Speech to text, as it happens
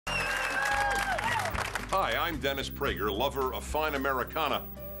Hi, I'm Dennis Prager, lover of fine Americana.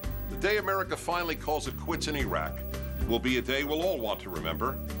 The day America finally calls it quits in Iraq will be a day we'll all want to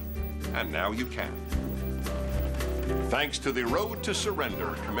remember, and now you can. Thanks to the Road to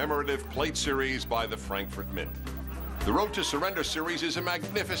Surrender commemorative plate series by the Frankfurt Mint. The Road to Surrender series is a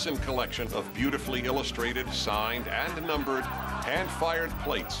magnificent collection of beautifully illustrated, signed, and numbered, hand-fired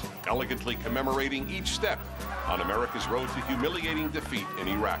plates, elegantly commemorating each step on America's road to humiliating defeat in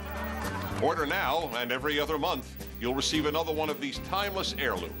Iraq. Order now, and every other month, you'll receive another one of these timeless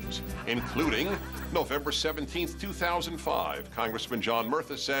heirlooms, including November 17th, 2005. Congressman John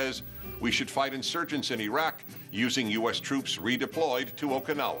Murtha says we should fight insurgents in Iraq using U.S. troops redeployed to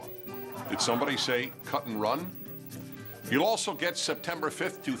Okinawa. Did somebody say cut and run? You'll also get September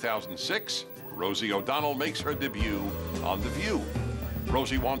 5th, 2006, where Rosie O'Donnell makes her debut on The View.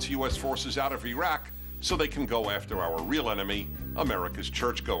 Rosie wants U.S. forces out of Iraq so they can go after our real enemy, America's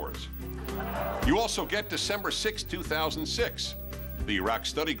churchgoers. You also get December 6, 2006, the Iraq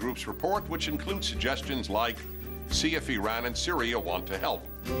Study Group's report, which includes suggestions like, see if Iran and Syria want to help.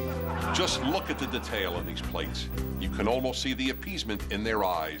 Just look at the detail of these plates. You can almost see the appeasement in their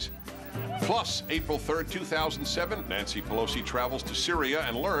eyes. Plus, April 3rd, 2007, Nancy Pelosi travels to Syria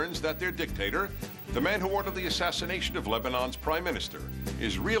and learns that their dictator, the man who ordered the assassination of Lebanon's prime minister,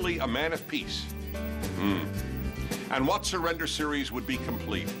 is really a man of peace. And what surrender series would be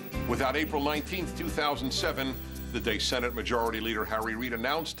complete without April 19th, 2007, the day Senate Majority Leader Harry Reid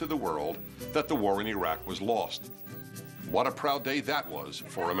announced to the world that the war in Iraq was lost. What a proud day that was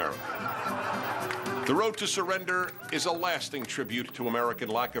for America. The Road to Surrender is a lasting tribute to American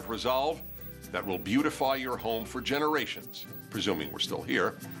lack of resolve that will beautify your home for generations, presuming we're still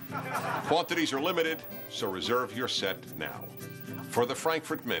here. Quantities are limited, so reserve your set now. For the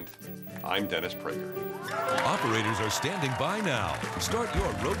Frankfurt Mint, I'm Dennis Prager. Operators are standing by now. Start your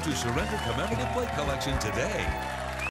Road to Surrender commemorative plate collection today.